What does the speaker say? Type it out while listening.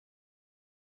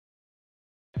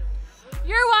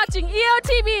watching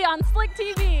EOTV on Slick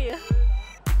TV.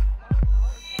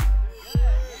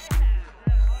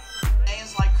 Today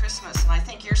is like Christmas, and I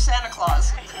think you're Santa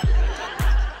Claus.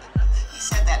 He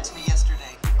said that to me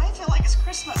yesterday. I feel like it's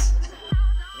Christmas.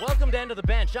 Welcome to End of the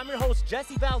Bench. I'm your host,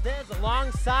 Jesse Valdez,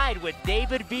 alongside with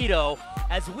David Vito,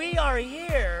 as we are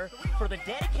here for the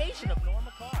dedication of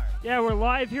Norma Carr. Yeah, we're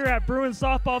live here at Bruin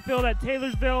Softball Field at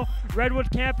Taylorsville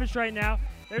Redwood campus right now.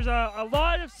 There's a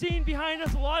lot of scene behind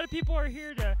us. A lot of people are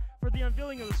here for the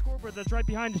unveiling of the scoreboard that's right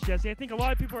behind us, Jesse. I think a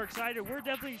lot of people are excited. We're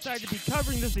definitely excited to be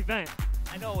covering this event.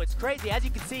 I know, it's crazy. As you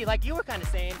can see, like you were kind of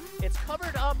saying, it's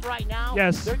covered up right now.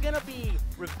 Yes. They're going to be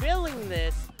revealing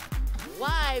this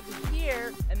live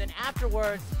here, and then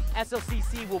afterwards,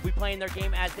 SLCC will be playing their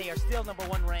game as they are still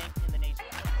 #1 ranked in the nation.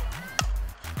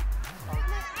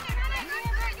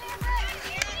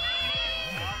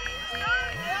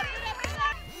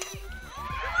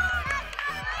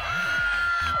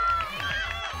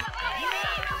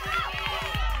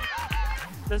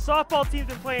 The softball team's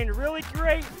been playing really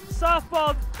great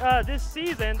softball this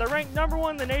season. They're ranked #1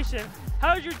 in the nation.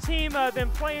 How's your team been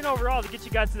playing overall to get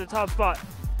you guys to the top spot?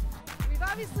 We've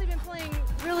obviously been playing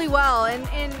really well,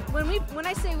 and when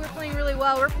I say we're playing really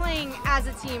well, we're playing as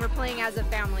a team, we're playing as a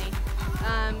family.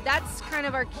 That's kind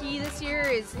of our key this year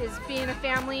is being a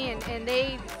family, and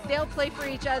they'll play for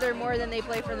each other more than they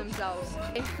play for themselves.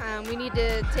 We need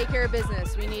to take care of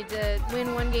business. We need to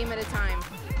win one game at a time.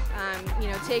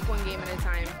 Take one game at a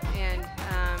time, and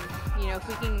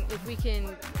if we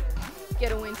can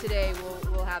get a win today,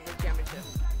 we'll have the championship.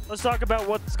 Let's talk about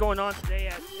what's going on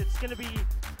today. It's going to be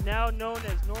now known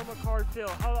as Norma Carr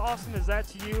Field. How awesome is that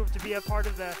to you to be a part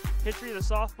of the history of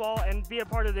the softball and be a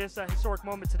part of this historic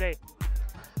moment today?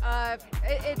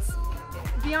 It's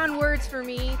beyond words for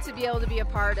me to be able to be a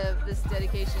part of this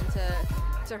dedication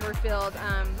to her field.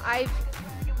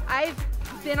 I've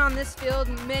been on this field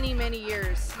many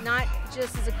years, not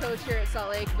just as a coach here at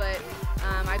Salt Lake, but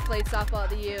I played softball at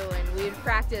the U, and we would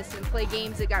practice and play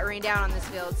games that got rained out on this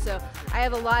field. So I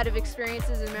have a lot of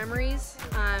experiences and memories,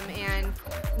 and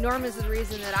Norma's the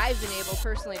reason that I've been able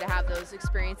personally to have those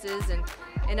experiences,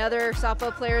 and other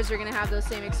softball players are going to have those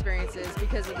same experiences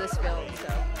because of this field.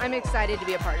 So I'm excited to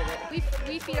be a part of it.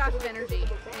 We feed off of energy,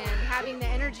 and having the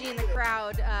energy in the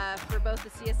crowd for both the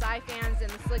CSI fans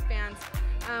and the Slick fans,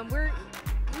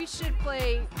 we should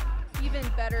play even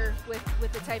better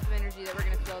with the type of energy that we're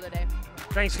going to feel today.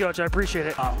 Thanks, Coach. I appreciate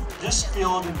it. This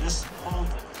field and this whole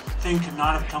thing could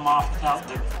not have come off without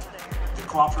the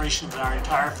cooperation of our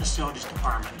entire facilities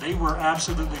department. They were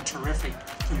absolutely terrific,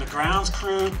 from the grounds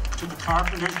crew to the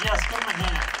carpenters. Yes, give them a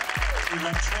hand. The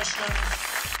electricians.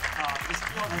 This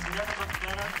field has never looked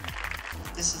better.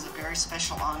 This is a very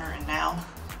special honor, and now,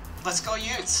 let's go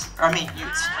Utes. Let's go.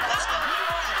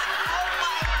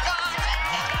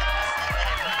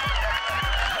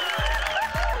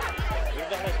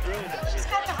 She's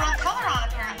got the wrong color on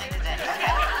apparently today.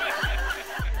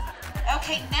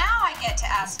 Okay, now I get to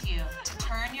ask you to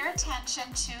turn your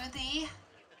attention to the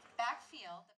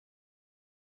backfield.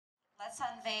 Let's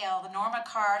unveil the Norma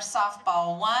Carr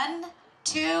softball. 1,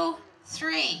 2,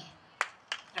 3.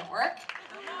 Did it work?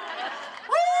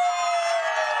 Woo!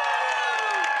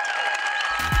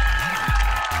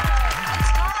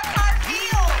 It's Norma Carr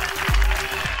Field.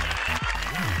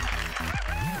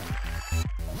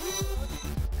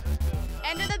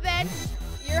 End of the bench.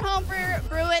 You're home for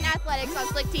Bruin Athletics on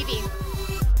Slick TV.